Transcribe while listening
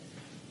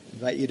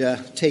invite you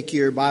to take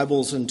your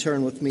Bibles and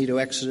turn with me to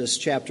Exodus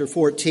chapter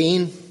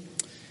 14.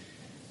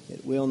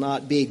 It will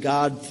not be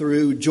God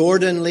through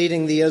Jordan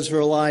leading the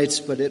Israelites,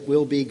 but it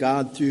will be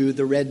God through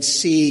the Red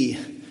Sea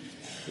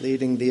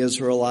leading the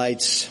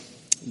Israelites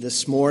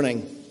this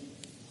morning.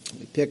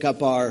 We pick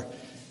up our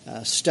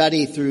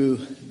study through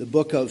the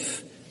book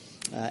of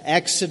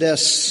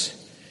Exodus.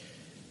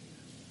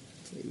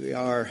 We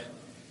are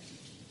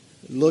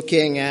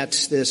looking at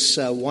this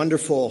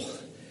wonderful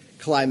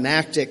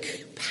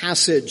climactic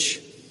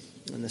passage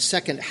in the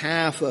second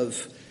half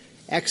of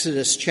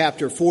Exodus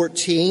chapter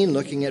 14,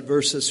 looking at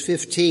verses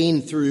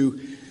 15 through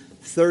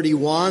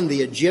 31.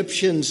 The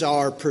Egyptians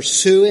are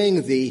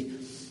pursuing the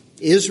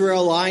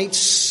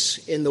Israelites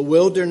in the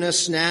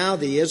wilderness now.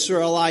 The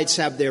Israelites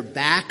have their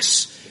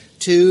backs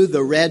to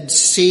the Red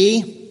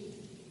Sea.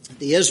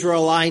 The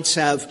Israelites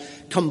have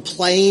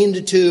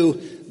complained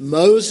to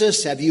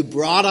Moses, "Have you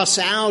brought us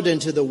out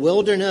into the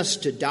wilderness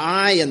to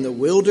die in the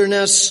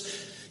wilderness?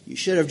 You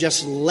should have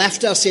just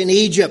left us in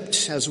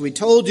Egypt, as we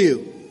told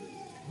you."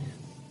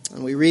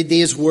 And we read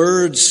these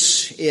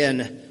words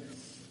in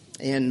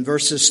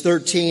verses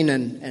 13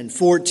 and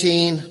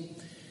 14.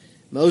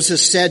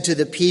 Moses said to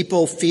the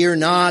people, "Fear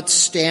not,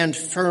 stand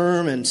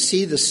firm and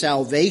see the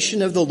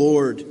salvation of the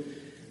Lord,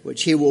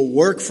 which he will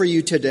work for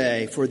you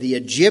today. For the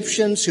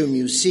Egyptians whom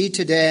you see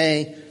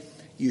today,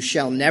 you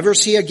shall never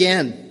see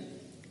again.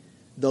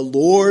 The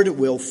Lord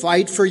will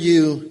fight for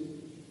you.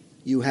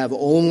 You have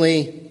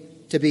only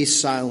to be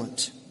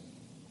silent."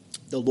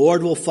 The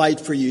Lord will fight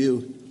for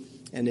you,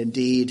 and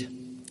indeed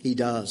he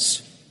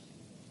does.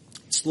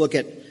 Let's look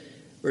at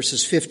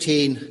verses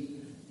 15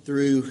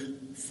 through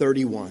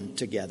 31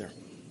 together.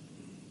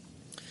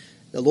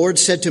 The Lord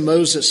said to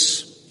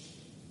Moses,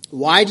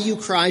 "Why do you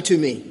cry to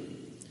me?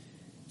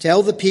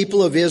 Tell the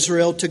people of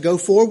Israel to go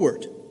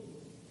forward.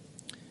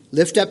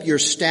 Lift up your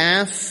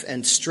staff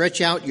and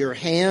stretch out your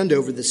hand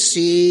over the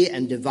sea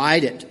and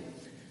divide it,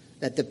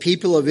 that the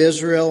people of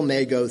Israel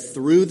may go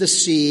through the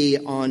sea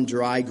on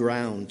dry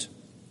ground.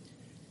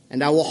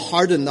 And I will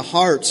harden the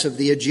hearts of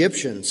the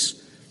Egyptians,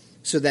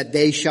 so that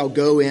they shall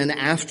go in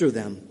after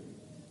them.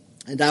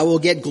 And I will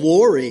get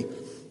glory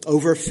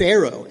over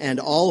Pharaoh and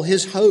all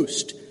his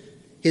host,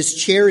 his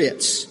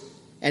chariots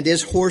and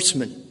his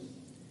horsemen.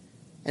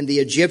 And the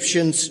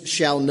Egyptians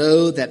shall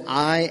know that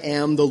I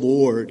am the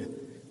Lord,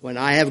 when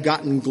I have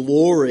gotten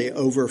glory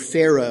over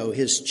Pharaoh,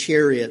 his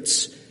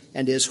chariots,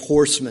 and his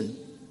horsemen."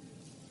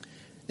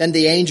 Then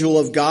the angel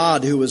of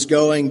God, who was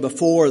going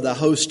before the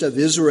host of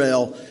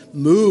Israel,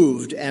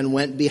 moved and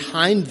went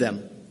behind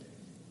them.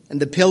 And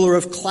the pillar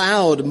of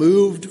cloud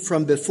moved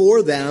from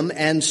before them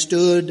and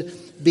stood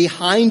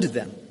behind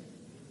them,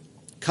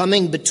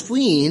 coming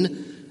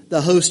between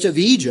the host of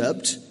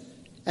Egypt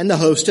and the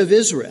host of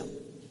Israel.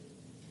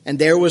 And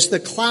there was the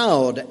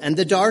cloud and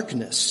the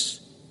darkness,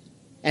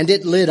 and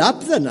it lit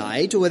up the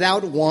night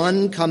without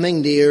one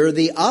coming near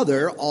the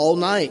other all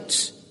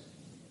night.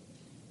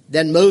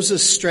 Then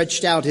Moses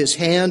stretched out his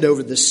hand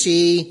over the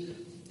sea,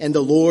 and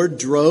the Lord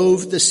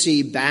drove the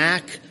sea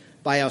back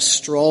by a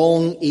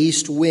strong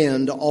east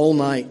wind all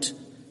night,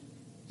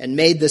 and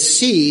made the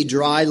sea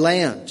dry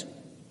land,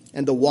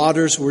 and the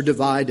waters were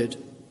divided.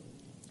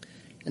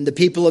 And the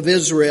people of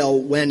Israel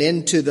went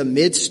into the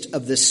midst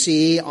of the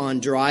sea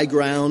on dry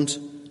ground,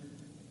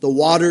 the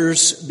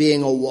waters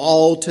being a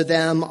wall to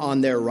them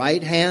on their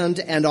right hand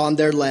and on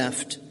their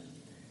left.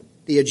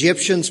 The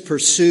Egyptians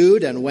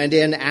pursued and went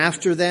in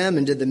after them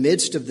into the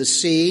midst of the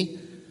sea,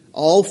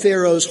 all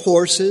Pharaoh's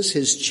horses,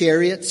 his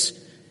chariots,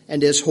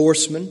 and his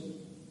horsemen.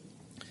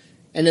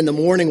 And in the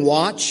morning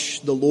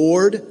watch, the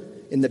Lord,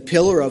 in the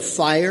pillar of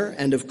fire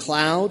and of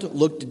cloud,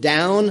 looked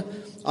down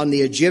on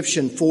the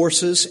Egyptian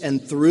forces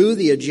and threw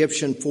the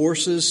Egyptian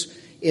forces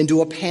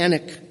into a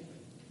panic,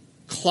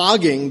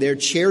 clogging their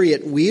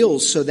chariot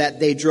wheels so that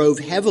they drove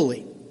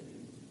heavily.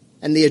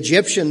 And the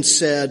Egyptians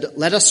said,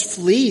 "Let us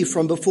flee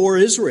from before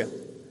Israel,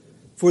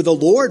 for the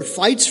Lord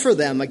fights for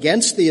them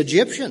against the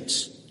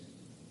Egyptians."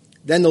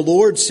 Then the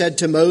Lord said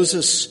to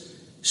Moses,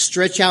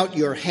 "Stretch out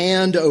your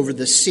hand over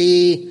the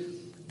sea,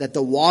 that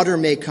the water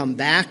may come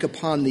back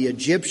upon the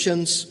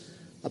Egyptians,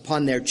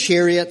 upon their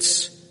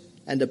chariots,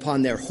 and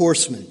upon their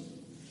horsemen."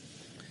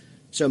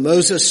 So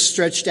Moses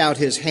stretched out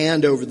his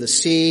hand over the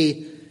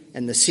sea,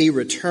 and the sea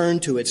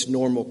returned to its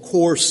normal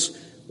course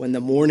when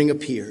the morning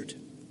appeared.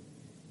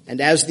 And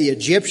as the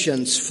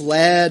Egyptians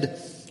fled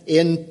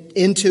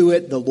into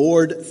it, the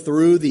Lord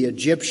threw the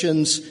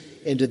Egyptians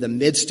into the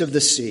midst of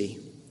the sea.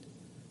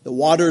 The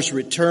waters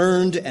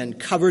returned and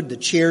covered the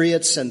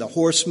chariots and the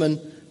horsemen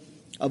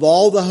of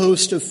all the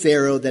host of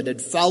Pharaoh that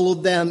had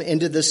followed them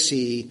into the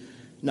sea.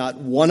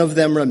 Not one of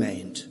them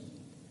remained.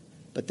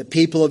 But the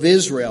people of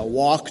Israel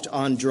walked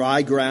on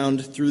dry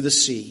ground through the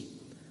sea,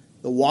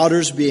 the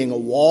waters being a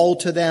wall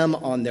to them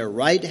on their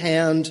right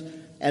hand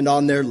and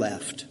on their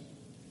left.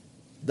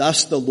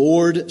 Thus the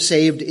Lord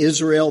saved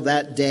Israel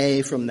that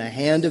day from the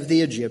hand of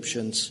the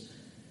Egyptians,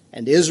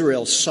 and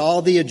Israel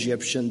saw the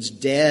Egyptians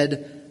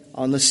dead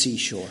on the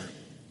seashore.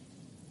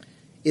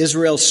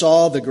 Israel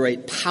saw the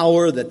great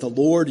power that the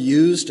Lord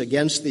used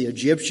against the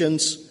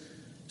Egyptians,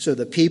 so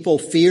the people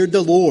feared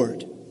the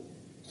Lord,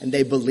 and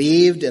they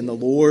believed in the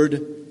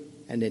Lord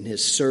and in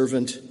his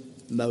servant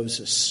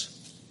Moses.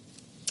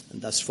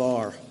 And thus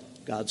far,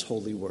 God's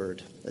holy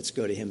word. Let's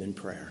go to him in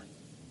prayer.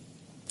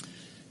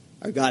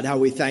 Our God, how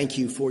we thank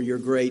you for your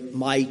great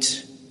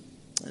might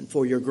and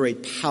for your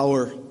great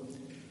power,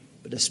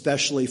 but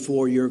especially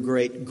for your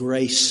great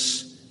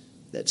grace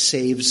that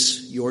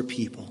saves your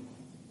people.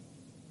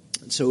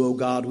 And so, O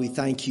God, we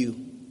thank you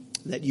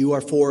that you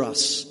are for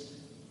us.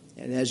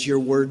 And as your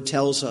word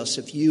tells us,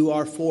 if you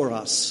are for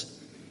us,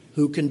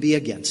 who can be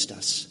against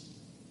us?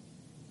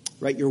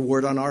 Write your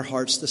word on our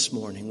hearts this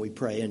morning, we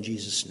pray in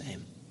Jesus'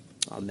 name.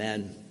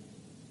 Amen.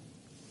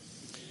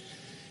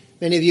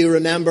 Many of you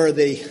remember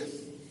the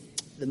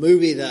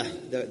movie,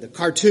 the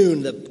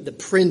cartoon, the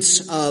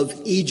Prince of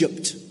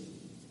Egypt.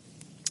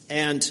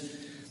 And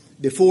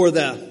before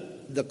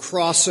the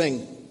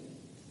crossing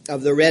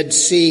of the Red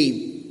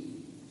Sea,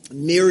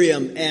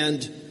 Miriam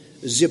and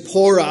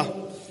Zipporah,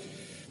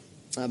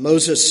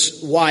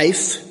 Moses'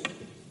 wife,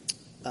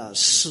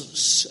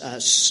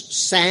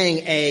 sang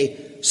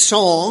a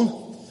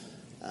song,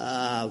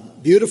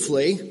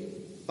 beautifully,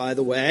 by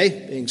the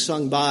way, being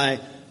sung by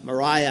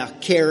Mariah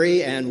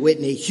Carey and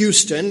Whitney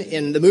Houston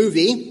in the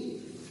movie,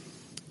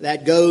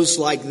 that goes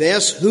like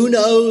this: who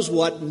knows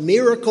what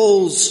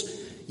miracles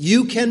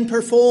you can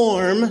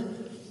perform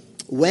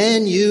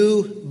when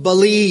you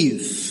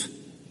believe?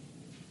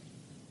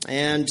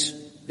 And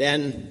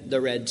then the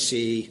Red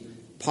Sea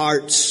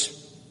parts.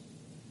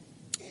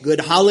 Good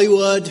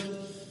Hollywood,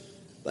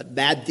 but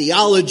bad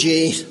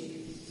theology,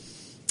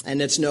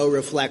 and it's no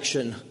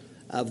reflection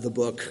of the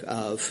book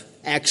of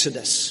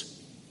Exodus.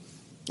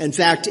 In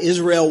fact,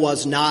 Israel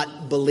was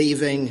not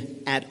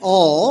believing at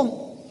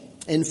all.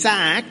 In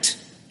fact,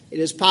 it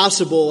is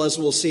possible, as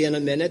we'll see in a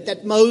minute,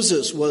 that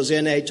Moses was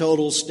in a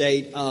total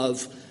state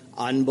of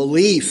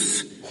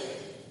unbelief.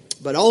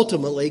 But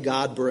ultimately,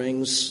 God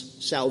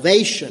brings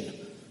salvation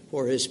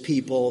for his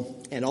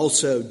people and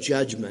also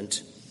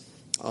judgment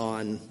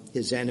on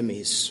his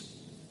enemies.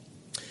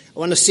 I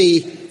want to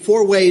see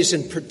 4 ways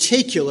in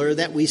particular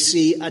that we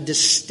see a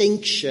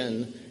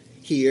distinction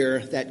here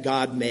that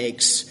God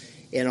makes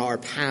in our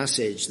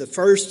passage. The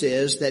first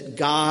is that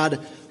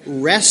God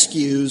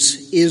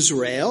rescues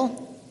Israel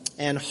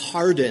and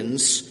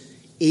hardens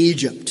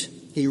Egypt.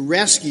 He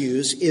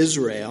rescues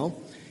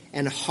Israel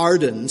and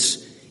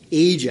hardens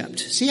Egypt.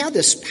 See how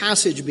this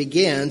passage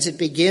begins? It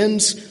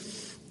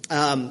begins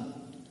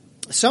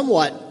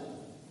somewhat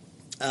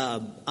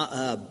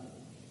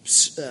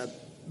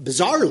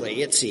bizarrely,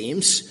 it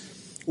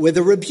seems, with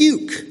a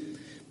rebuke.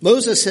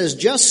 Moses has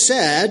just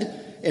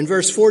said in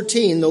verse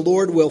 14, the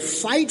Lord will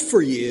fight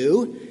for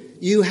you.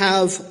 You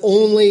have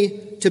only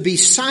to be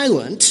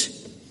silent.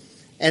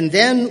 And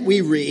then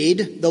we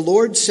read, the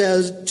Lord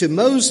says to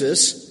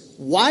Moses,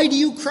 why do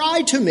you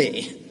cry to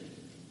me?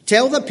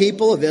 Tell the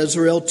people of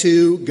Israel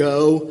to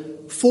go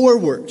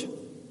forward.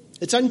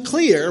 It's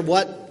unclear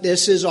what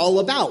this is all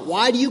about.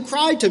 Why do you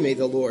cry to me?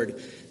 The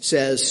Lord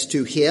says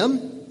to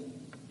him.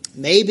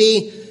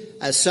 Maybe,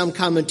 as some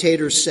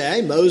commentators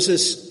say,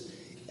 Moses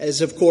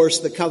is, of course,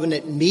 the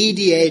covenant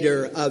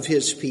mediator of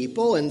his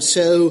people. And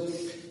so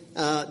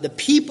the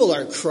people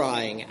are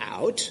crying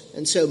out.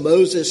 And so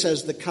Moses,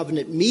 as the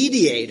covenant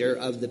mediator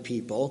of the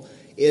people,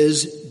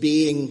 is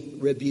being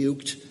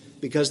rebuked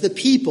because the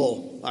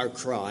people are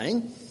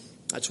crying.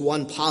 That's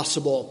one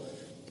possible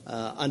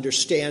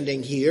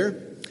understanding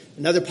here.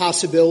 Another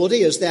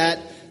possibility is that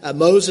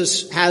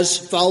Moses has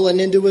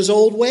fallen into his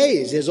old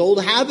ways, his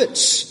old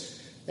habits,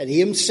 that he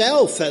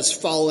himself has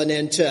fallen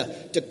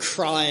into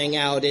crying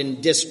out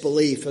in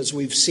disbelief, as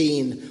we've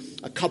seen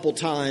a couple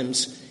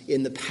times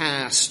in the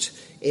past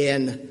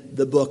in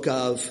the book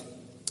of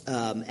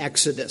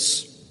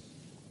Exodus.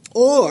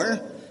 Or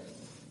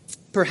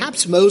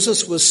perhaps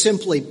Moses was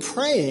simply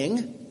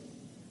praying,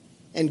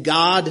 and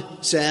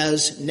God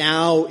says,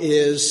 now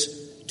is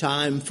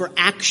time for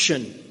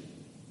action.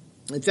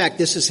 In fact,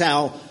 this is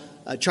how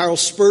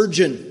Charles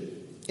Spurgeon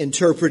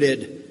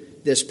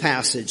interpreted this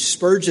passage.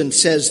 Spurgeon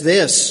says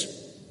this: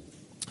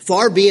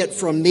 far be it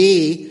from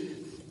me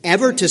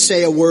ever to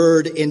say a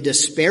word in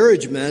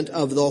disparagement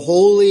of the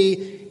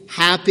holy,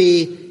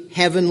 happy,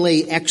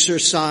 heavenly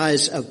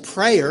exercise of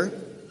prayer.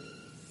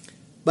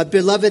 But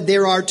beloved,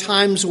 there are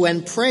times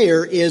when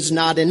prayer is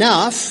not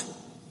enough,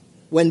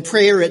 when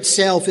prayer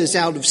itself is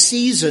out of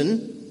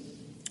season,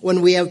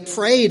 when we have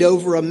prayed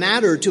over a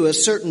matter to a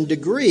certain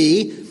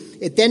degree,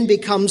 it then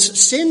becomes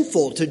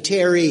sinful to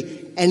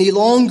tarry any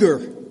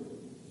longer.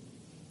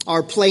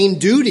 Our plain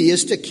duty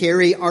is to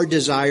carry our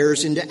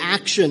desires into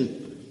action.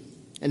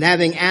 And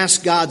having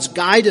asked God's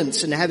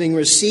guidance and having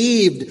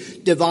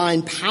received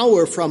divine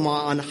power from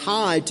on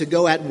high to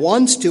go at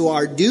once to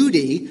our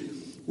duty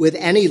with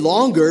any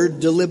longer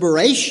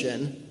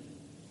deliberation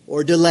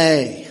or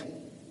delay.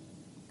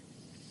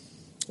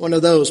 One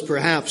of those,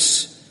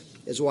 perhaps,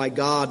 is why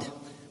God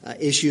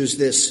issues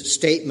this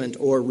statement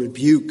or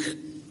rebuke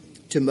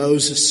to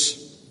Moses.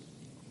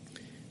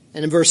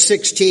 And in verse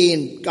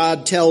 16,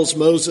 God tells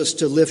Moses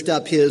to lift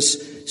up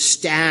his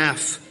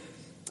staff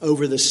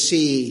over the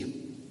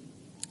sea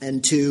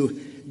and to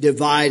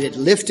divide it.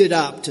 Lift it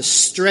up, to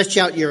stretch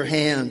out your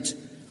hand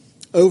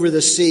over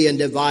the sea and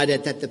divide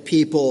it, that the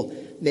people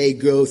may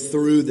go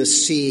through the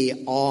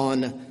sea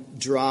on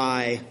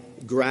dry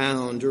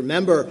ground.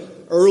 Remember,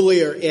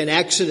 earlier in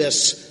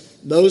Exodus,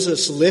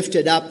 Moses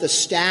lifted up the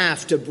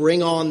staff to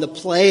bring on the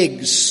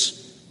plagues.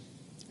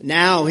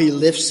 Now he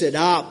lifts it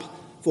up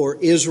for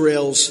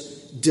Israel's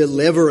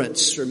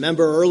deliverance.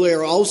 Remember,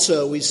 earlier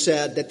also we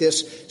said that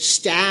this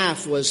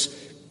staff was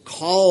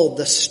called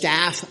the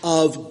staff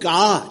of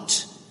God.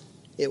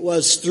 It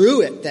was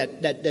through it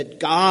that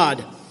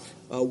God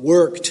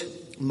worked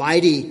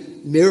mighty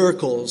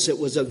miracles. It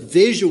was a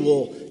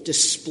visual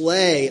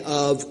display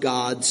of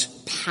God's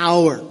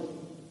power.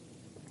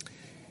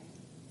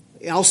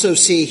 We also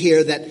see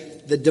here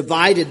that the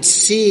divided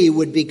sea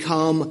would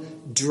become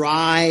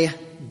dry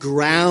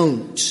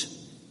ground.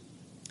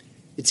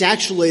 It's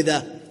actually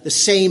the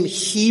same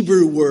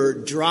Hebrew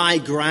word, dry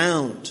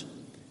ground,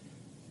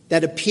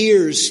 that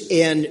appears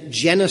in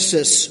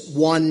Genesis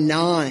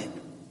 1:9,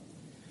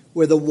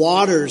 where the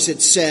waters,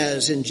 it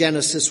says in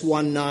Genesis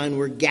 1:9,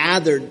 were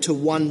gathered to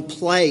one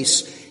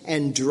place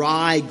and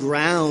dry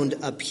ground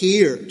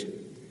appeared.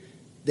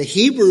 The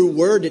Hebrew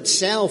word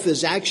itself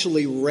is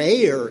actually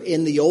rare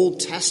in the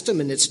Old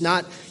Testament. It's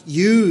not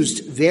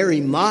used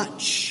very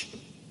much.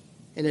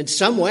 And in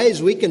some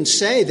ways we can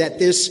say that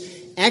this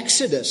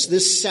Exodus,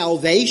 this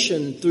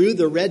salvation through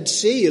the Red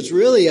Sea, is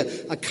really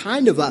a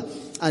kind of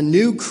a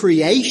new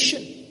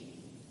creation.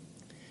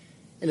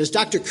 And as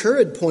Dr.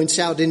 Currid points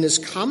out in his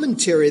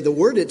commentary, the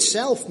word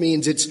itself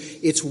means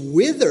it's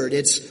withered,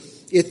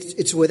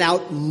 it's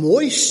without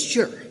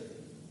moisture.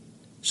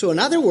 So in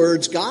other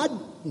words,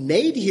 God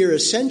made here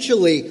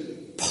essentially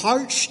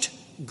parched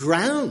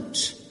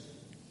ground.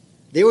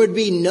 There would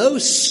be no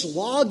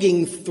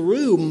slogging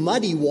through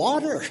muddy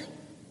water,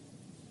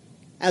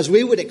 as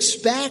we would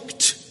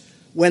expect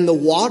when the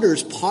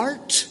waters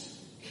part,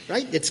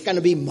 right? It's going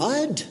to be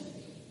mud.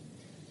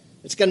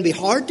 It's going to be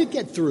hard to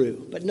get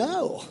through. But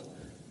no,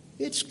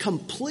 it's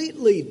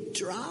completely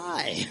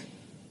dry,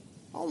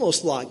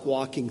 almost like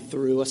walking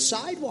through a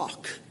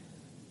sidewalk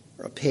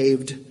or a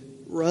paved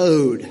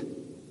road.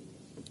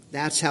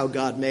 That's how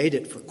God made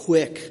it for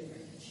quick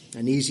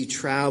and easy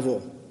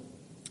travel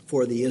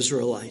for the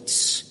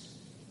Israelites.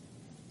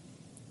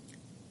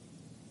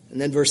 And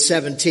then verse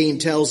 17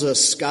 tells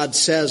us, God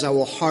says, I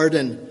will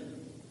harden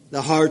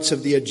the hearts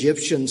of the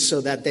Egyptians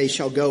so that they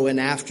shall go in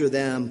after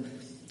them,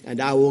 and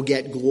I will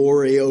get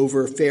glory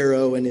over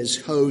Pharaoh and his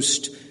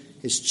host,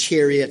 his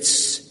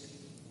chariots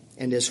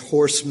and his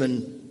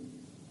horsemen.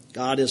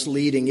 God is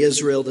leading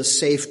Israel to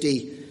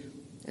safety,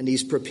 and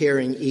he's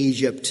preparing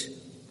Egypt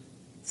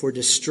for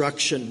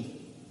destruction.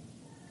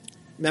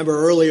 Remember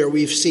earlier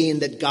we've seen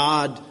that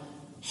God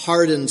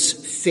hardens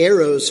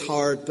Pharaoh's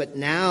heart, but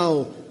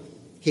now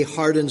he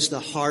hardens the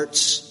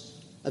hearts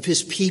of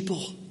his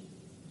people,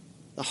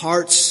 the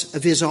hearts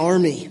of his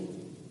army.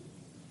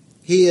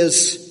 He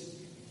is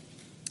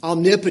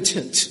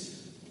omnipotent.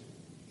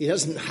 He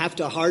doesn't have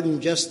to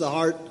harden just the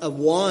heart of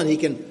one. He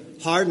can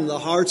harden the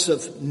hearts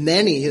of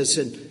many, his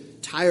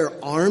entire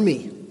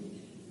army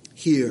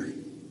here.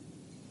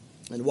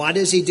 And why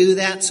does he do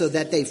that? So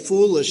that they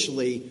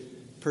foolishly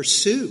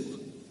pursue.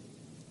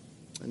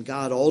 And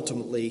God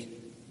ultimately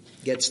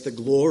gets the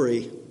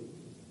glory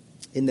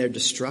in their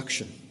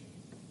destruction.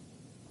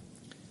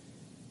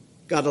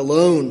 God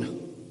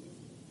alone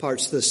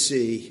parts the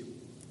sea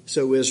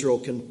so Israel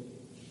can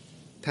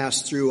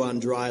pass through on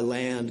dry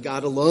land.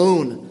 God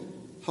alone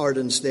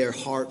hardens their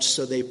hearts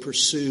so they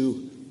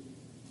pursue,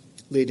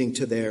 leading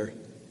to their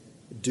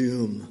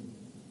doom.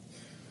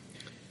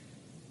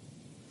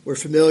 We're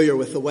familiar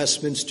with the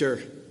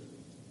Westminster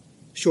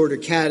Shorter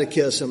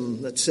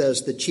Catechism that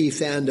says the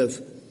chief end of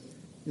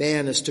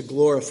man is to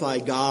glorify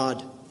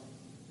God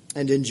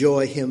and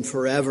enjoy him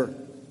forever.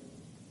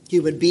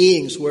 Human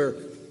beings were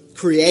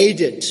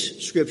created,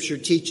 Scripture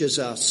teaches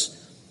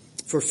us,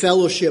 for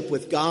fellowship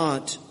with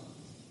God,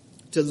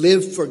 to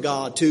live for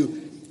God,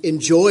 to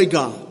enjoy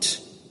God.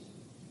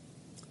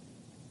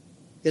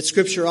 Yet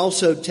Scripture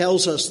also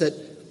tells us that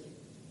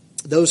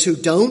those who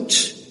don't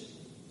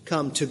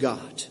come to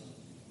God,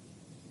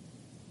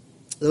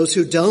 those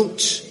who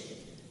don't,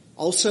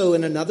 also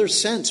in another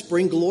sense,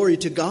 bring glory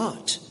to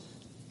God.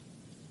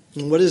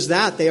 And what is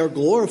that? They are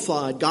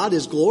glorified. God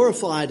is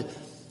glorified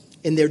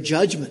in their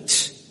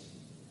judgment.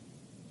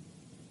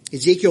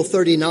 Ezekiel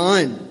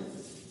 39,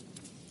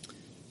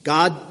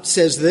 God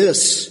says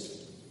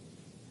this,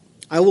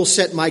 I will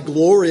set my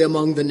glory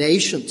among the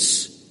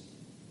nations,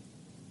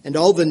 and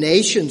all the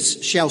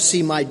nations shall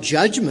see my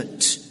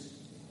judgment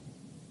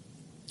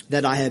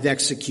that I have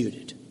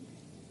executed,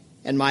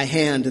 and my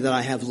hand that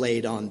I have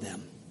laid on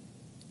them.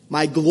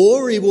 My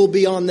glory will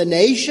be on the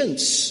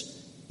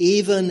nations,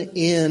 even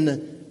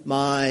in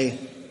my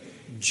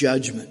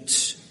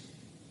judgment.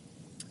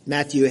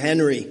 Matthew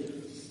Henry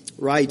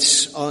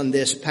writes on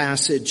this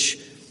passage,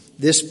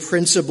 This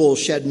principle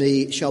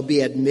shall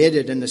be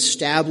admitted and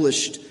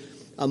established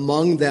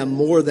among them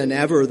more than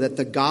ever, that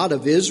the God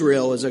of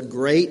Israel is a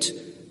great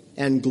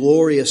and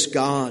glorious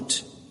God.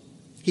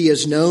 He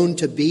is known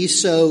to be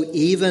so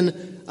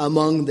even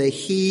among the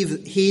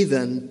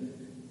heathen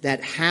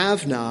that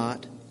have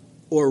not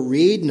or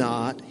read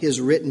not his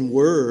written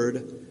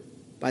word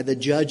by the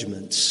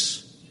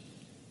judgments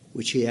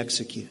which he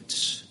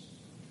executes.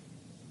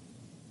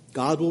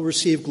 God will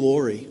receive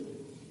glory,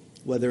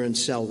 whether in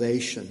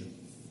salvation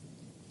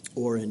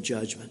or in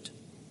judgment.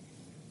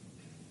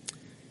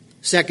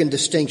 Second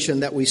distinction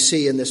that we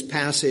see in this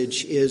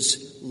passage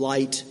is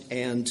light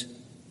and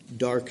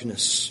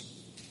darkness.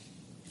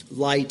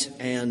 Light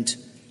and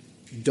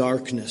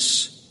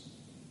darkness.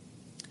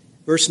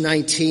 Verse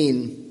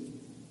 19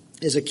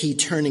 is a key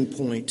turning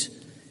point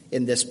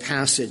in this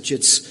passage.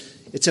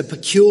 It's a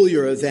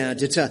peculiar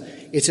event.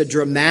 It's a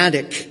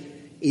dramatic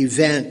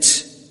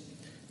event.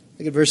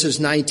 Look at verses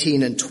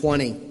 19 and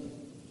 20.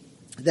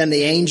 Then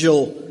the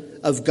angel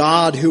of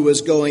God, who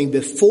was going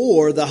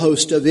before the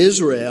host of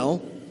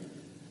Israel,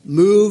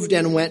 moved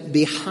and went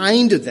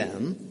behind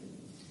them,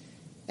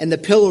 and the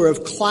pillar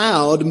of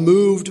cloud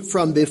moved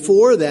from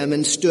before them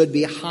and stood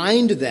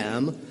behind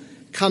them,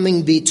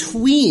 coming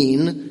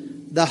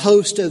between the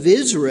host of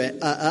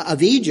Israel,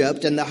 of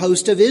Egypt and the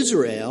host of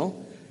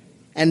Israel.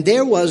 And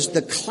there was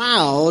the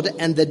cloud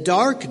and the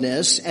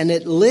darkness, and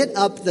it lit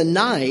up the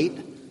night,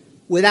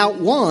 without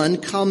one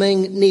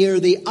coming near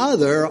the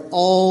other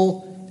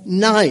all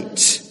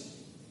night.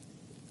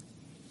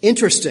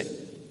 Interesting.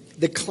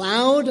 The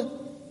cloud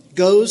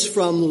goes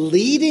from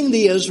leading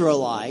the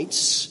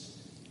Israelites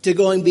to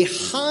going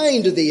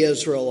behind the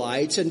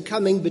Israelites and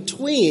coming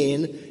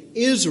between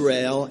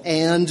Israel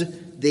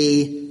and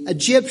the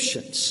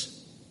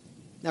Egyptians.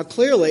 Now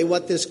clearly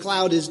what this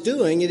cloud is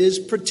doing, it is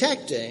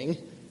protecting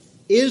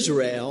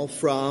Israel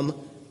from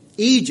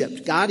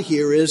Egypt. God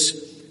here is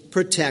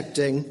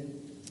protecting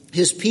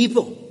his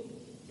people.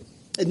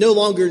 It no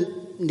longer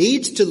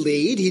needs to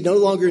lead. He no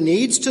longer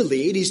needs to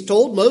lead. He's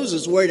told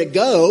Moses where to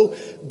go.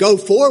 Go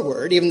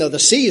forward, even though the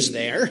sea is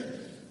there.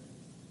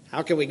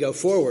 How can we go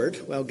forward?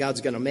 Well, God's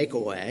going to make a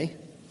way.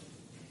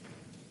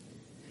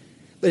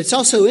 But it's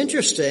also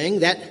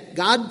interesting that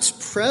God's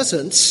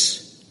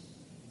presence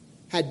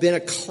had been a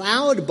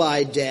cloud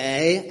by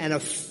day and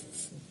a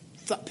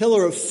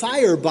pillar of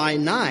fire by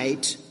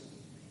night.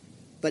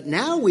 But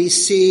now we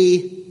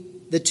see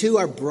the two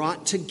are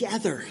brought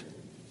together.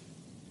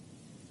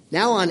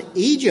 Now on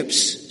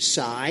Egypt's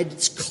side,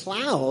 it's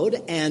cloud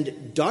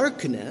and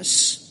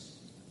darkness.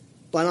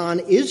 But on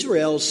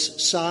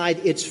Israel's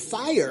side, it's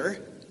fire.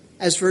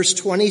 As verse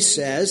 20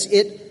 says,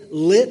 it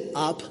lit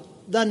up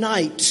the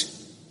night.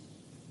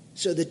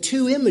 So the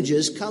two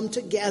images come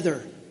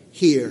together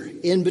here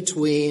in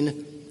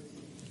between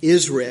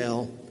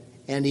Israel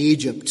and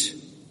Egypt.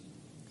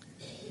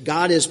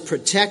 God is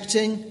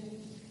protecting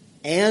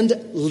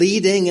and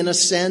leading, in a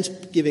sense,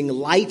 giving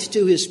light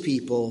to his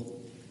people,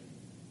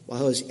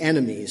 while his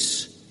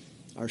enemies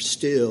are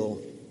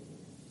still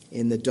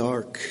in the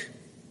dark.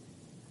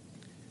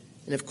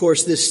 And of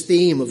course, this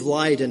theme of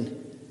light and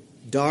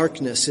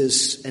darkness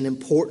is an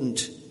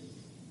important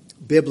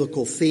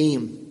biblical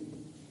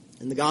theme.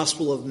 In the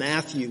Gospel of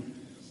Matthew,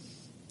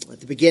 at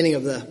the beginning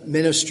of the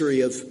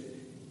ministry of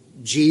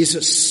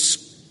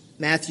Jesus,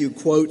 Matthew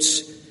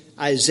quotes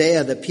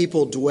Isaiah, "The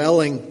people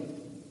dwelling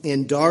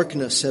in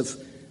darkness have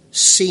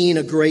seen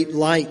a great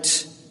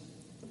light.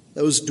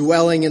 Those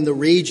dwelling in the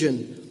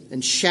region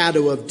and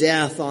shadow of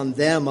death, on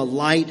them a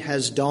light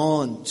has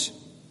dawned."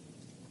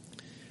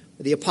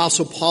 The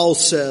Apostle Paul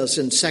says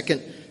in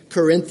 2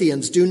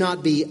 Corinthians, "Do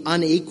not be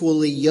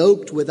unequally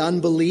yoked with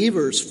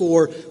unbelievers,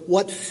 for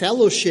what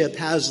fellowship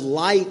has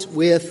light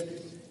with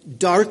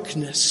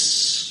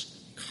darkness?"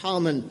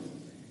 Common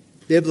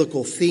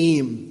biblical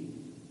theme.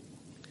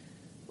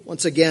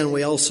 Once again,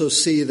 we also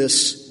see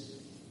this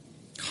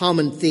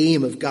common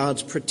theme of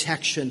God's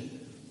protection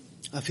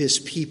of his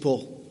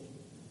people.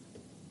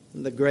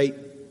 In the great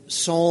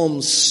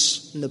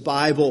Psalms in the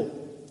Bible,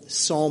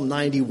 Psalm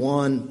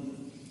 91,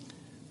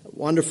 a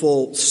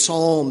wonderful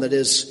psalm that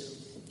is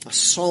a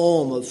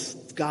psalm of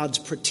God's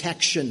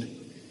protection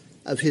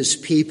of his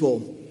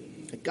people.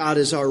 God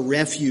is our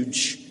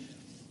refuge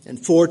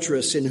and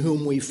fortress in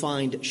whom we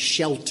find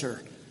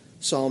shelter,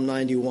 Psalm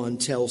 91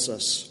 tells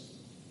us.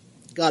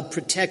 God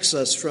protects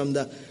us from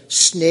the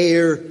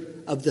snare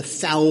of the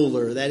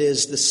fowler, that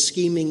is, the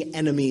scheming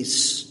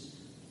enemies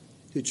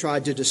who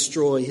tried to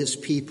destroy his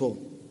people.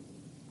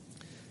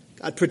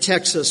 God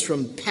protects us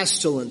from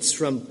pestilence,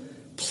 from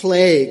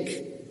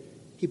plague.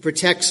 He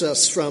protects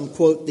us from,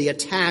 quote, the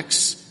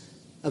attacks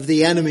of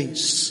the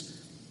enemies.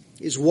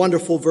 These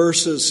wonderful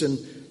verses in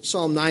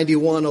Psalm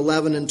 91,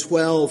 11 and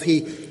 12,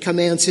 he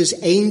commands his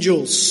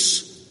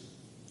angels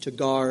to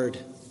guard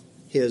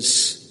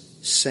his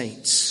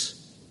saints.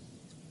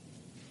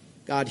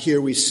 God, here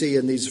we see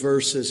in these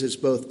verses, is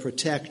both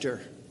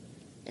protector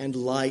and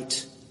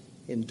light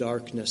in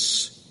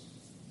darkness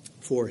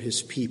for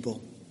his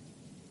people.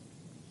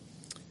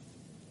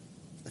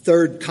 A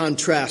third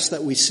contrast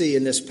that we see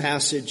in this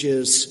passage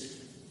is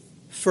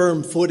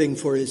firm footing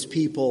for his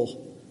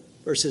people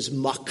versus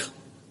muck.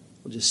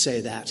 We'll just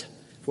say that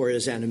for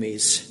his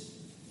enemies.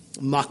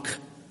 Muck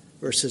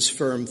versus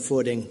firm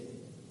footing.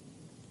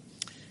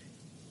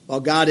 While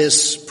God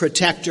is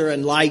protector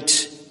and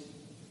light,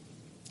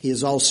 he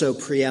is also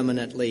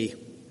preeminently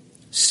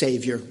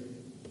Savior.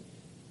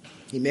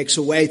 He makes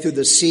a way through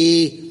the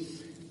sea.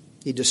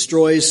 He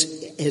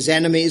destroys his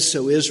enemies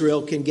so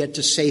Israel can get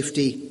to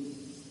safety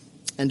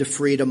and to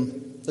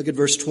freedom. Look at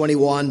verse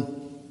 21.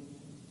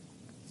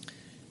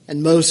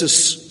 And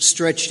Moses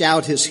stretched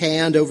out his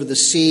hand over the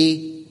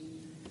sea,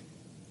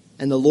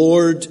 and the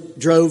Lord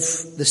drove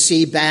the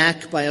sea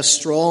back by a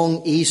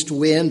strong east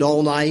wind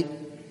all night,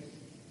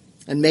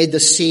 and made the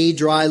sea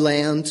dry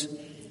land,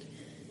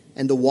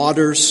 and the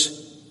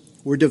waters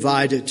were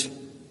divided.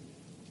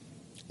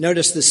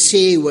 Notice the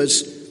sea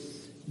was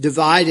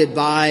divided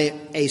by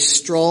a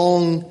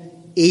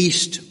strong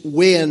east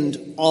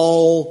wind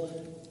all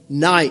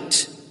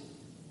night.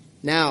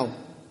 Now,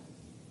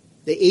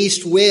 the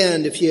east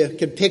wind, if you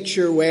can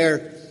picture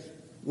where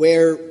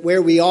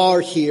we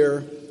are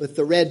here with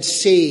the Red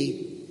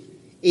Sea,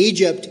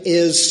 Egypt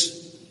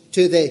is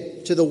to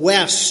the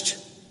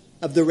west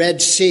of the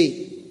Red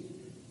Sea.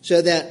 So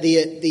that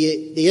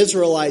the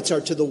Israelites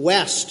are to the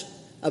west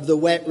of the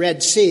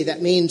Red Sea.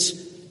 That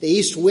means the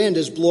east wind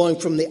is blowing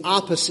from the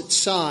opposite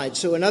side.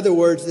 So in other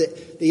words,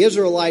 the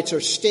Israelites are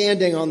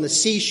standing on the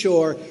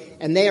seashore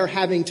and they are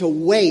having to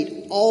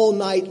wait all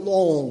night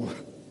long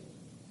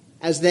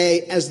as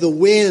the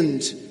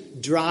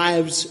wind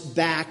drives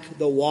back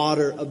the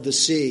water of the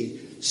sea.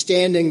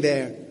 Standing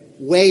there,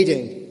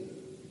 waiting,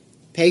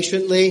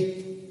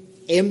 patiently,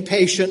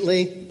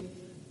 impatiently,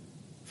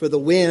 for the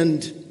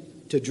wind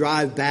to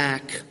drive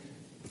back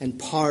and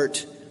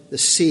part the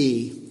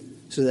sea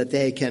so that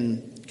they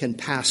can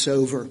pass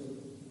over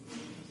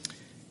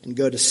and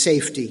go to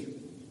safety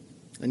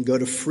and go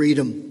to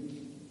freedom.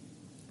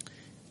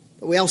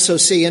 But we also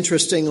see,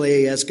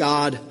 interestingly, as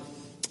God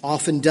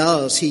often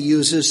does, he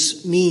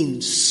uses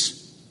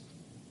means.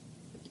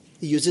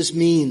 He uses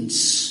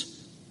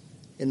means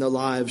in the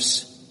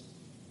lives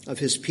of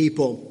his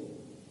people.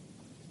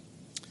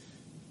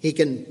 He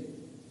can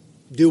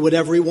do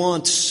whatever he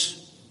wants.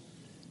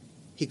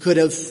 He could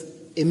have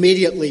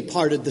immediately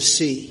parted the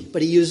sea,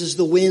 but he uses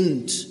the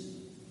wind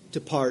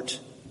to part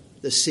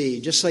the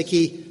sea, just like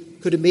he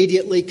could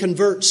immediately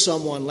convert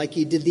someone like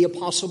he did the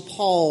Apostle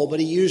Paul, but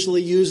he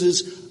usually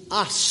uses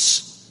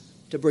us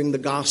to bring the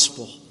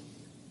gospel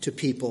to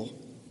people,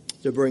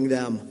 to bring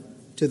them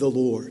to the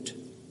Lord.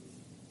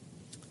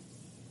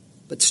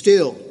 But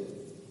still,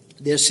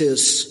 this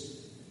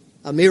is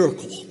a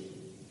miracle.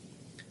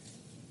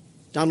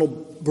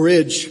 Donald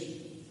Bridge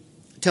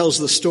tells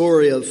the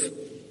story of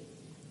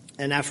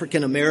an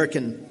African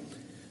American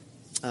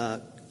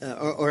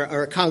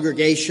or a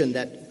congregation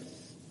that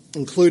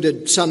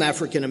included some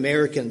African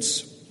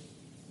Americans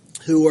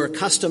who were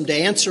accustomed to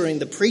answering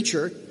the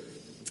preacher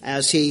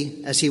as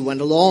he went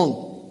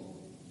along.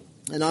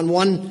 And on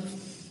one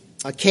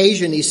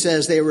occasion, he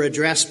says, they were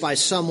addressed by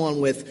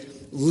someone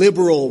with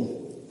liberal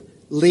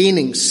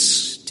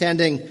leanings,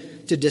 tending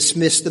to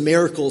dismiss the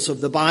miracles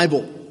of the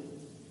Bible.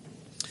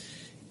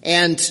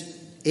 And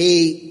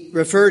he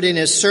referred in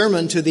his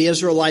sermon to the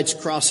Israelites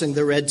crossing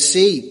the Red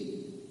Sea.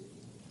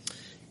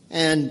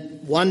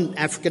 And one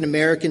African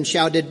American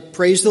shouted,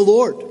 "Praise the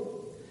Lord,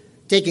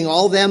 taking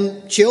all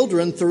them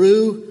children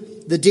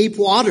through the deep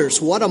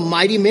waters. What a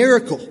mighty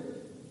miracle."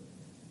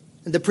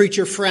 And the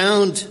preacher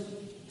frowned.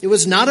 "It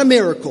was not a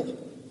miracle,"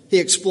 he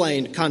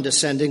explained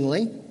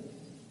condescendingly.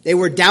 "They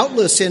were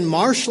doubtless in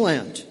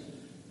marshland.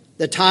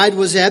 The tide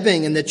was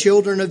ebbing, and the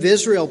children of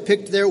Israel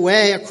picked their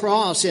way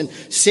across in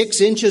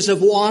 6 inches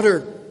of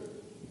water."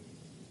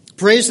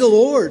 "Praise the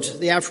Lord,"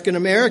 the African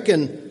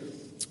American,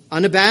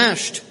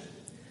 unabashed,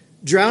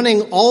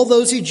 "drowning all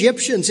those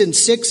Egyptians in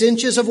 6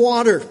 inches of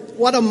water.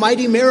 What a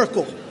mighty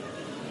miracle."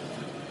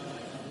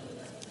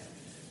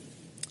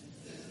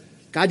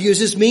 God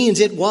uses means.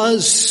 It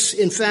was,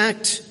 in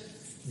fact,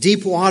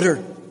 deep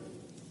water.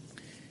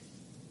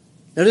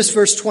 Notice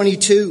verse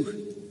 22.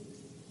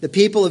 The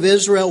people of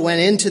Israel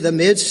went into the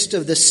midst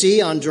of the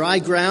sea on dry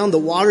ground, the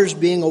waters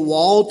being a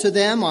wall to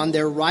them on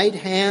their right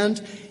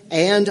hand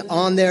and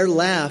on their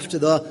left.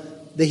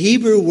 The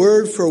Hebrew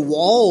word for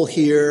wall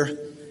here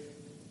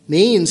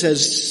means,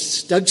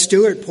 as Doug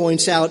Stewart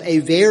points out, a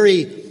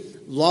very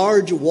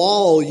large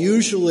wall,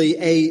 usually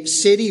a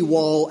city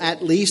wall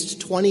at least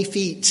 20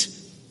 feet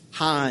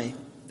high.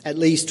 At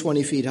least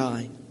 20 feet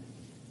high.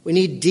 We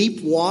need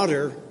deep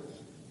water,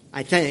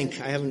 I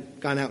think. I haven't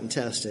gone out and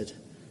tested.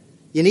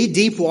 You need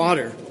deep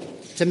water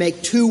to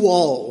make 2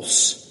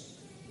 walls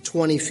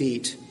 20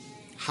 feet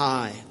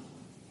high.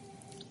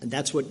 And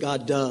that's what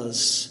God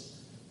does.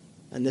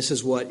 And this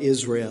is what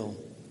Israel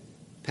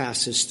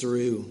passes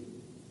through.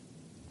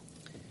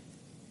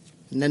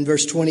 And then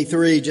verse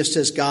 23, just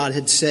as God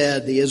had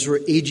said, the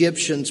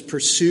Egyptians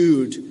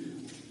pursued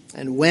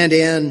and went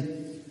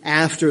in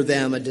after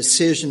them, a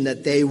decision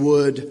that they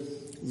would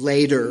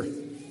later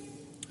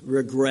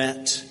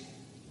regret.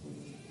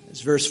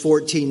 As verse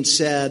 14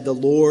 said, the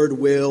Lord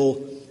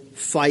will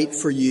fight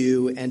for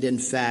you, and in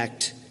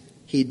fact,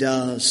 he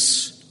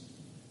does.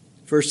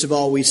 First of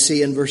all, we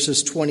see in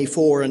verses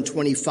 24 and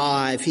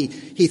 25, he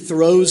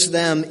throws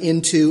them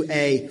into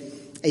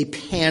a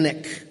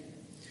panic.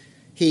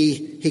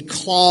 He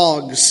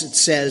clogs, it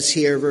says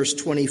here, verse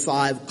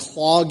 25,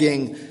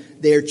 clogging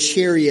their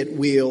chariot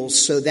wheels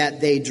so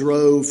that they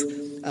drove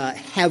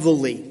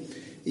heavily.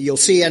 You'll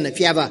see, and if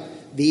you have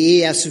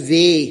the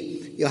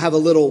ESV, you'll have a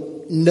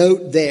little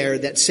note there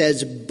that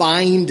says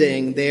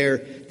binding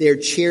their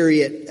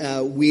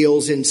chariot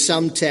wheels in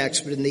some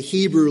texts, but in the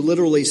Hebrew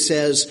literally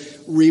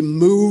says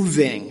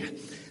removing.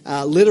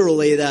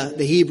 Literally,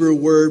 the Hebrew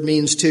word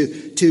means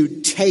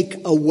to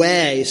take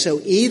away.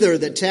 So either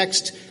the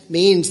text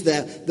means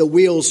that the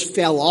wheels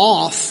fell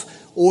off,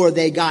 or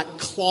they got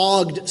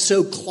clogged,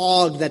 so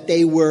clogged that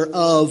they were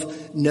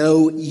of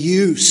no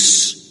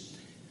use.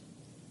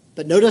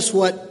 But notice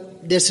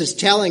what this is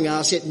telling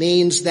us. It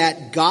means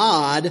that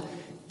God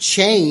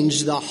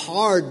changed the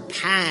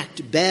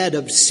hard-packed bed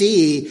of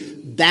sea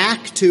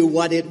back to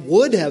what it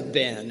would have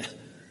been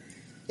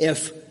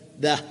if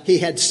he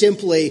had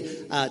simply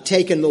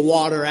taken the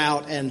water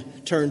out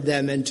and turned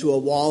them into a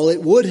wall.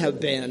 It would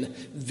have been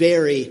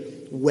very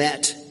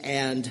wet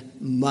and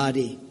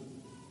muddy.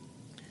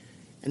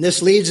 And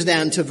this leads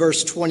then to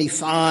verse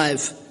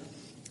 25.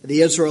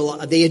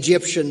 The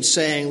Egyptians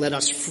saying, "Let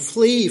us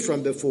flee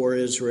from before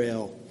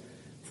Israel,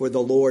 for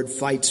the Lord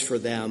fights for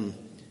them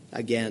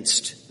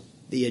against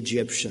the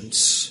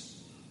Egyptians."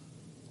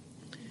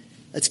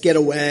 Let's get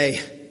away,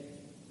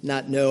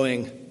 not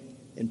knowing,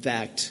 in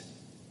fact,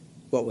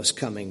 what was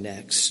coming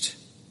next.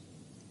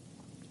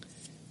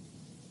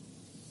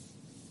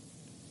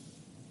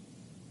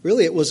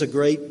 Really, it was a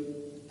great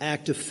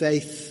act of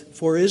faith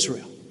for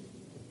Israel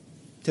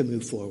to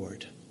move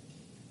forward.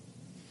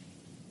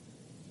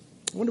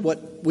 I wonder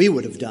what we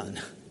would have done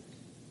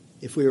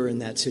if we were in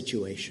that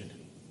situation.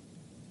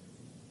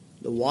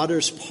 The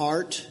waters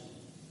part.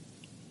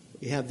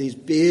 We have these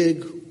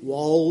big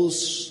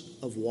walls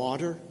of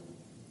water.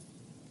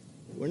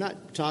 We're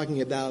not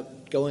talking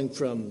about going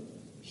from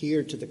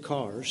here to the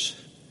cars.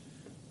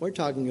 We're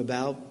talking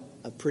about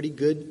a pretty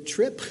good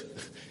trip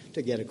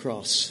to get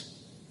across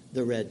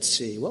the Red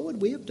Sea. What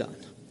would we have done?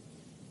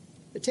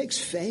 It takes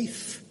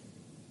faith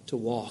to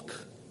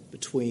walk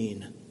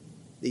between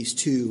these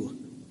two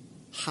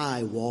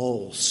high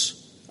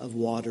walls of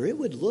water. It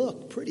would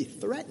look pretty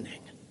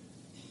threatening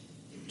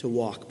to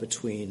walk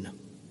between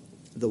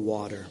the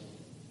water.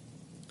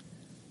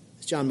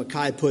 As John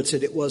Mackay puts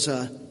it, it was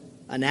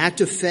an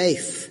act of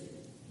faith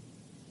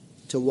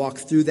to walk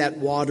through that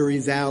watery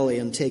valley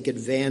and take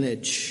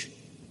advantage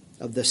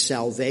of the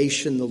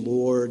salvation the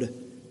Lord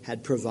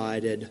had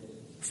provided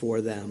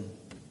for them.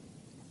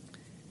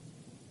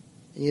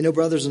 And you know,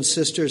 brothers and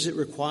sisters, it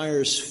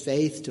requires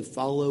faith to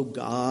follow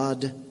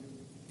God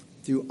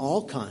through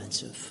all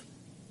kinds of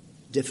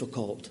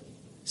difficult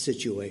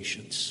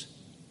situations.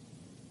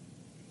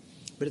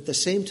 But at the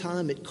same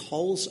time, it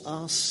calls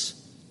us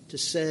to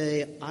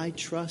say, I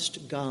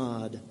trust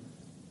God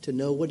to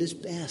know what is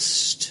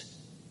best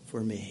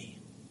for me,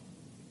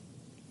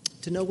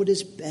 to know what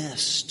is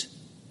best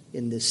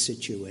in this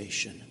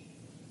situation.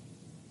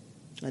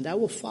 And I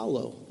will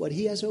follow what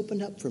he has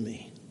opened up for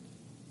me.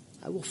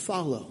 I will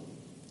follow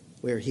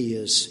where he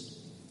is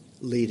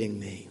leading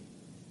me.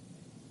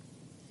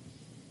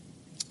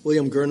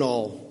 William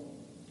Gurnall,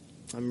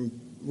 I'm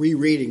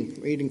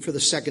reading for the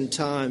second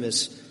time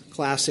his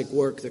classic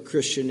work, The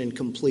Christian in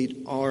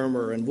Complete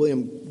Armor. And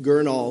William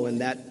Gurnall in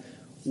that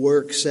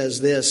work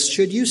says this: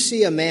 should you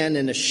see a man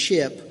in a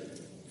ship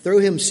throw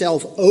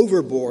himself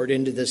overboard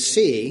into the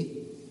sea,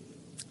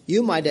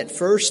 you might at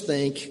first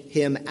think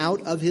him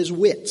out of his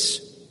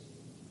wits.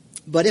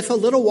 But if a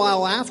little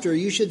while after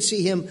you should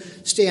see him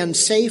stand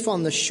safe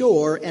on the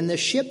shore and the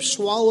ship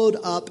swallowed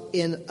up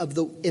in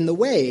the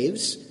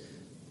waves,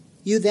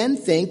 you then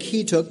think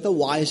he took the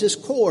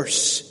wisest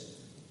course.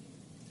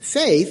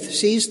 Faith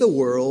sees the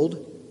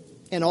world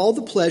and all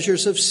the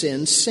pleasures of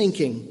sin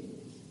sinking.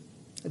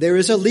 There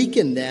is a leak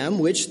in them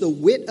which the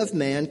wit of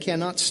man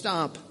cannot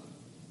stop.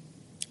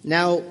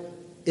 Now,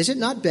 is it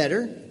not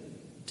better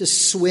to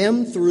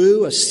swim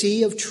through a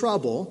sea of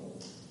trouble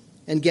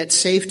and get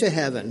safe to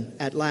heaven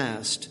at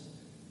last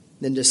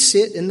than to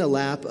sit in the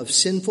lap of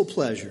sinful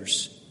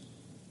pleasures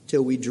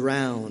till we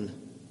drown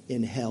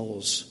in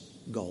hell's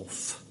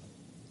gulf?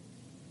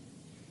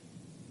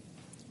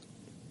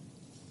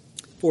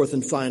 Fourth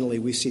and finally,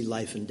 we see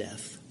life and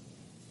death.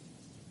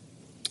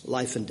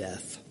 Life and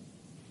death.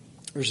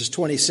 Verses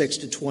 26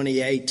 to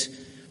 28,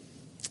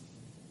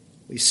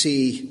 we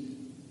see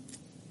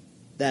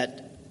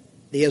that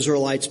the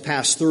Israelites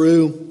pass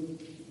through,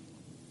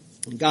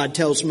 and God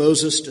tells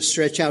Moses to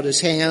stretch out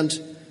his hand.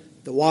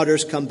 The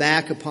waters come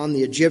back upon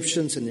the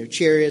Egyptians and their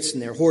chariots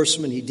and their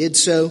horsemen. He did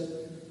so.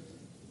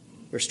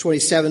 Verse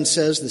 27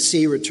 says, the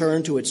sea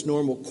returned to its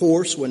normal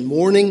course when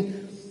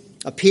morning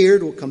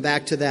appeared. We'll come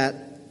back to that.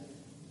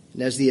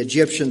 And as the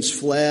Egyptians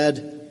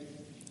fled,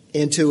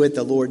 Into it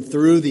the Lord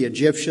threw the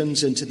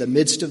Egyptians into the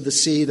midst of the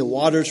sea. The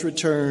waters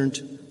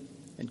returned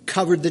and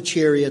covered the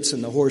chariots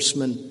and the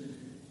horsemen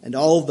and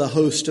all the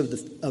host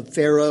of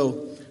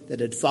Pharaoh that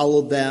had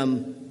followed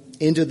them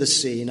into the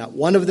sea. Not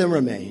one of them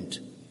remained,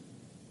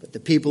 but the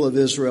people of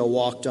Israel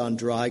walked on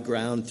dry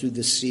ground through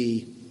the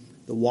sea,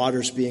 the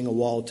waters being a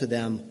wall to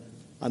them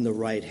on the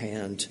right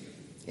hand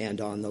and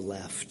on the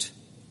left.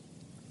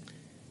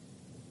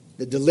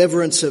 The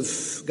deliverance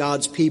of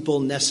God's people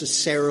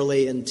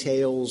necessarily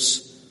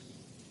entails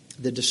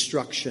the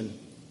destruction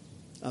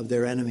of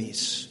their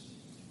enemies.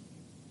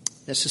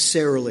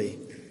 Necessarily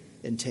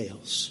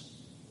entails.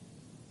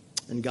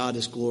 And God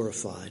is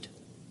glorified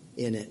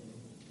in it.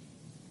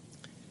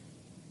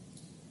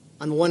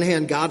 On the one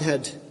hand, God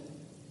had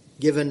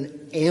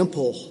given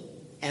ample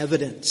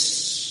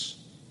evidence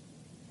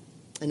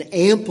and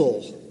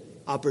ample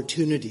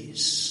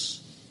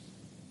opportunities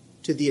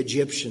to the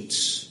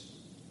Egyptians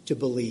to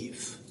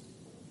believe.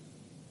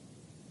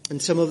 And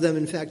some of them,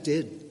 in fact,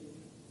 did.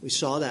 We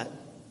saw that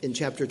in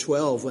chapter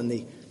 12 when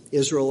the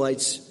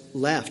Israelites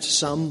left.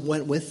 Some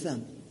went with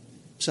them.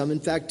 Some, in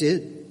fact,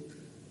 did.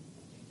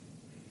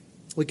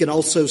 We can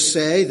also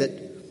say that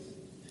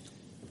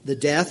the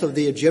death of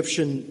the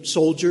Egyptian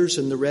soldiers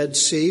in the Red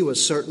Sea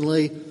was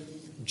certainly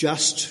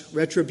just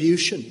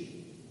retribution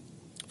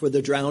for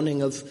the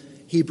drowning of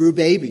Hebrew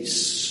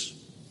babies.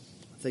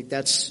 I think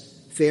that's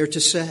fair to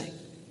say.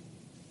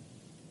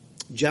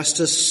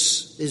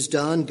 Justice is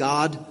done.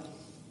 God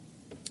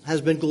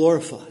has been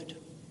glorified.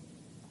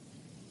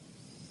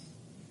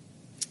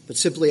 But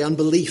simply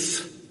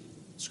unbelief,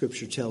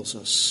 Scripture tells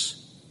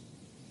us.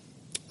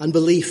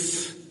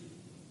 Unbelief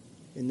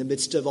in the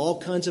midst of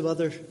all kinds of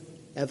other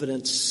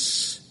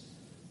evidence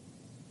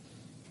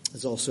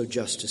is also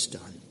justice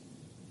done.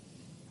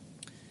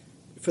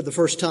 For the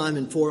first time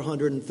in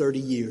 430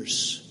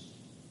 years,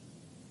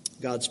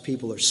 God's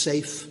people are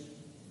safe.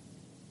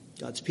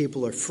 God's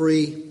people are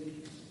free.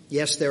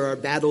 Yes, there are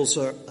battles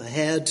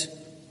ahead,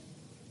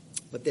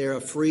 but they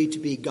are free to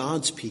be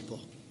God's people,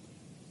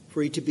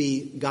 free to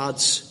be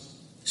God's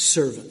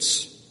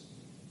servants.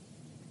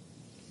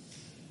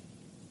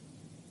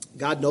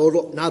 God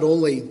not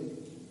only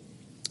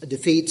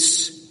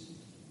defeats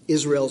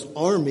Israel's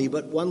army,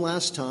 but one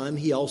last time,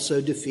 he also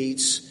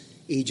defeats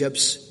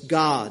Egypt's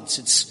gods.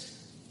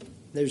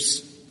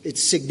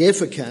 It's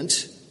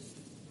significant.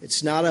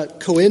 It's not a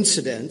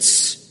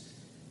coincidence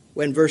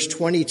when verse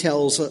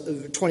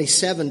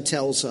 27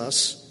 tells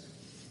us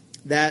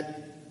that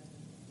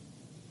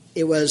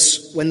it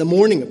was when the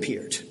morning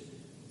appeared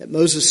that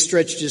Moses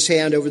stretched his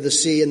hand over the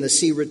sea, and the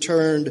sea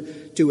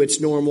returned to its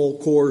normal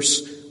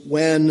course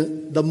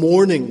when the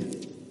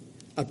morning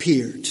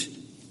appeared,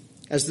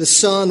 as the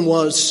sun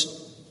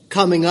was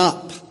coming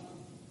up.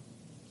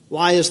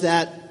 Why is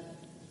that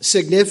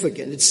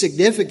significant? It's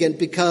significant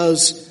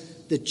because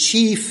the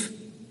chief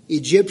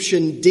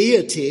Egyptian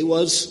deity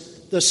was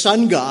the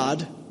sun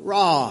god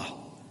Ra,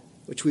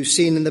 which we've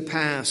seen in the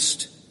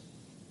past.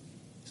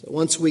 So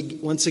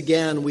once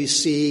again we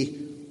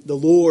see the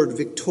Lord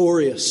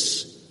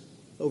victorious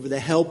over the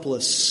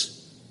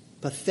helpless,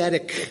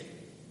 pathetic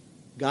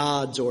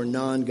gods or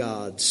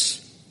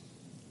non-gods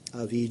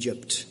of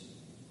Egypt.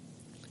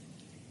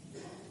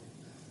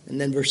 And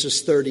then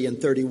verses 30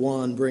 and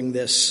 31 bring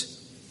this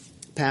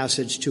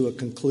passage to a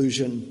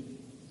conclusion.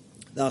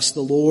 Thus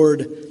the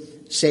Lord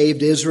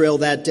saved Israel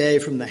that day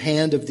from the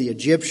hand of the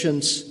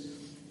Egyptians,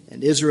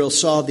 and Israel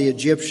saw the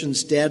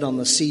Egyptians dead on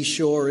the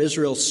seashore.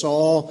 Israel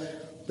saw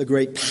the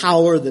great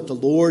power that the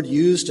Lord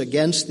used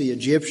against the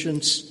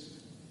Egyptians.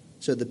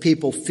 So the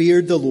people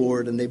feared the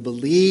Lord, and they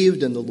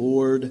believed in the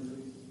Lord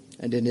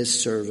and in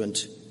his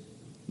servant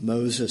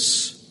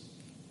Moses.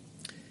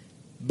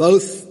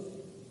 Both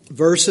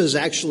verses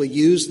actually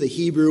use the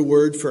Hebrew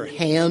word for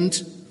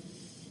hand.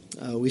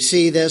 We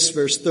see this,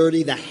 verse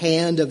 30, the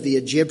hand of the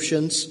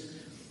Egyptians,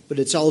 but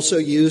it's also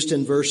used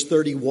in verse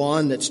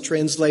 31 that's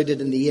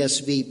translated in the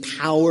ESV,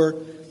 power.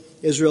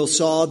 Israel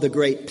saw the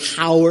great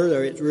power,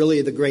 or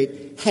really the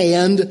great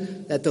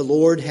hand that the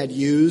Lord had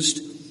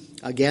used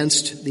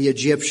against the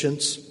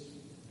Egyptians.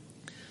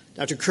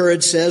 Dr.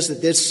 Courage says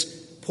that this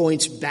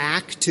points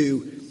back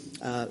to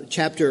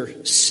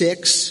chapter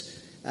 6,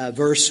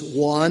 verse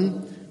 1,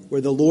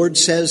 where the Lord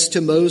says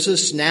to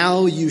Moses,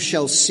 "Now you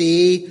shall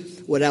see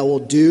what I will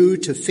do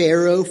to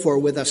Pharaoh, for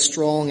with a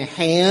strong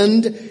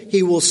hand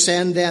he will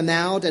send them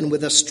out, and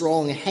with a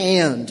strong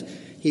hand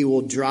he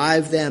will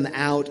drive them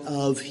out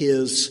of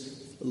his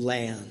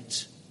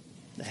land."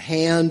 The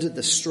hand,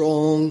 the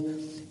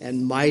strong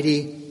and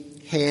mighty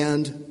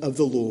hand of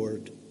the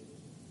Lord.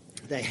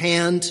 The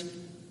hand,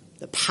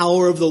 the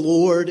power of the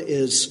Lord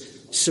is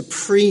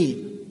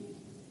supreme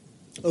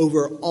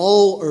over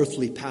all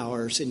earthly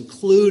powers,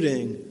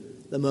 including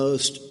the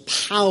most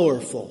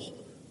powerful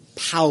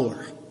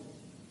power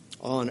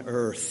on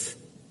earth.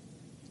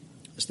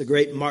 As the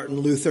great Martin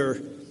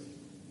Luther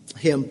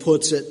hymn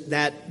puts it,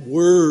 that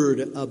word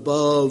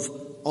above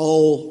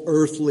all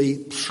earthly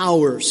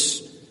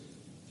powers,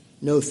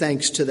 no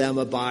thanks to them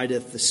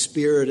abideth. The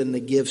Spirit and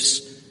the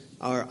gifts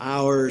are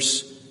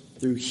ours,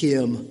 through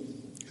him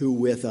who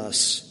with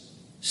us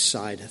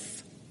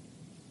sideth.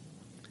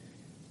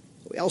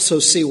 We also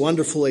see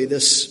wonderfully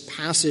this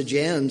passage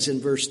ends in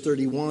verse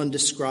 31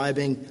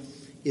 describing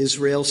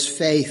Israel's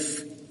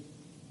faith.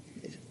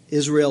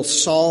 Israel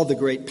saw the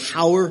great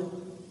power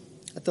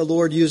that the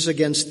Lord used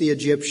against the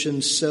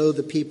Egyptians, so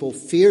the people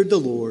feared the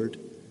Lord.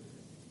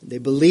 They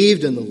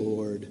believed in the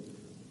Lord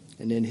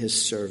and in his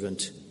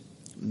servant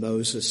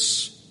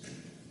Moses.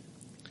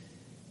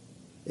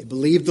 They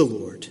believed the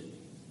Lord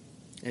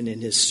and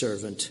in his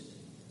servant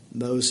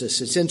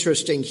Moses. It's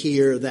interesting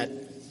here that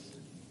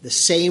the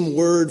same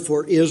word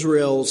for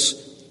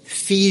Israel's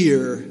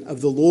fear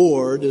of the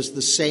Lord is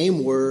the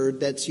same word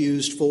that's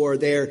used for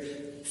their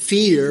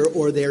fear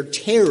or their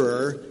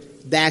terror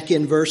back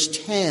in verse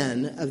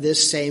 10 of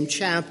this same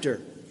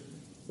chapter,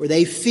 where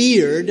they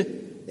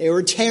feared, they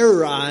were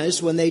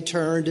terrorized when they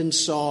turned and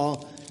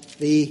saw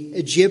the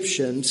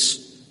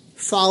Egyptians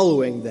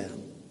following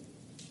them.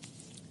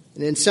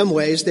 And in some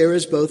ways, there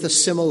is both a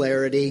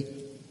similarity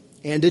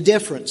and a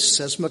difference.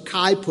 As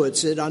Mackay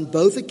puts it, on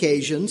both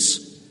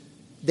occasions,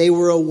 they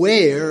were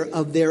aware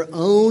of their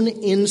own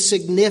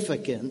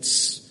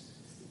insignificance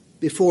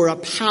before a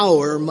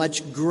power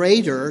much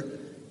greater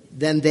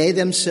than they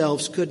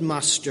themselves could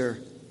muster.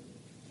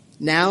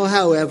 Now,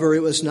 however,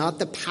 it was not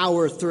the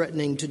power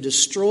threatening to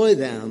destroy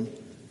them,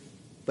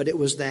 but it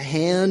was the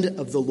hand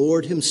of the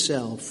Lord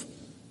himself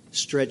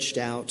stretched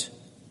out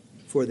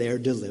for their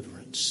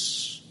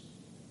deliverance.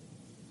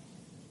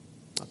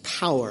 A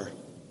power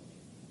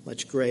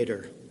much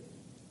greater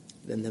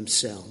than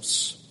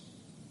themselves.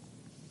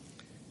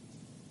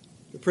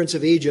 The Prince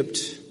of Egypt,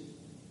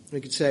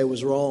 we could say,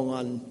 was wrong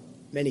on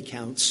many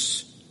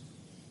counts.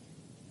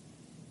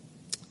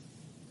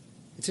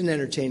 It's an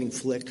entertaining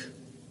flick.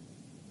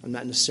 I'm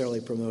not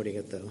necessarily promoting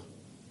it, though.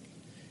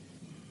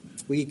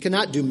 We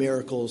cannot do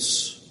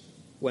miracles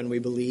when we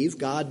believe.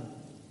 God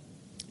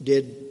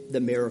did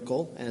the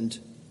miracle and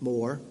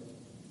more.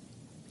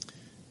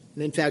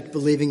 And in fact,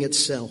 believing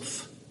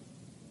itself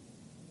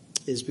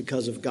is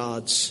because of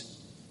God's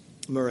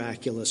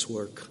miraculous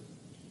work.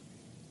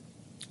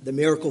 The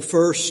miracle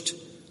first,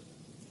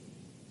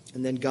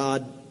 and then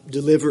God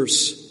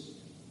delivers.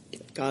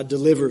 God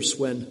delivers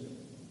when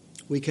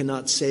we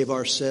cannot save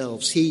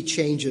ourselves. He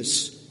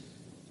changes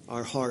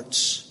our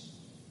hearts.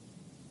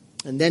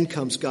 And then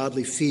comes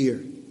godly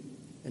fear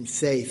and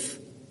faith.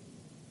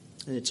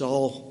 And it's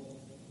all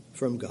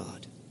from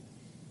God.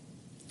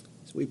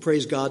 So we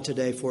praise God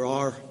today for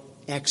our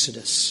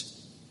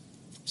exodus,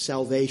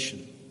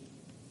 salvation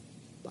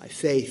by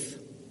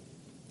faith,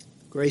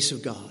 grace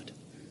of God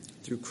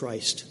through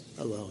Christ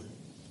alone.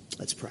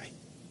 Let's pray.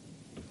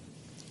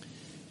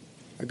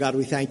 Our God,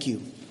 we thank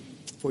you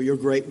for your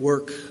great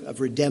work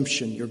of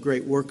redemption, your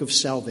great work of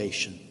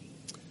salvation.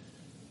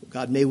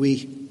 God, may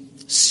we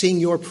sing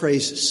your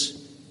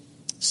praises,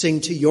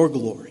 sing to your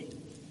glory,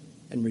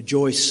 and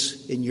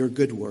rejoice in your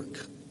good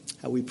work.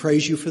 We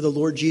praise you for the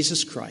Lord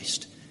Jesus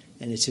Christ,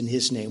 and it's in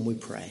his name we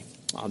pray.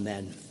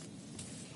 Amen.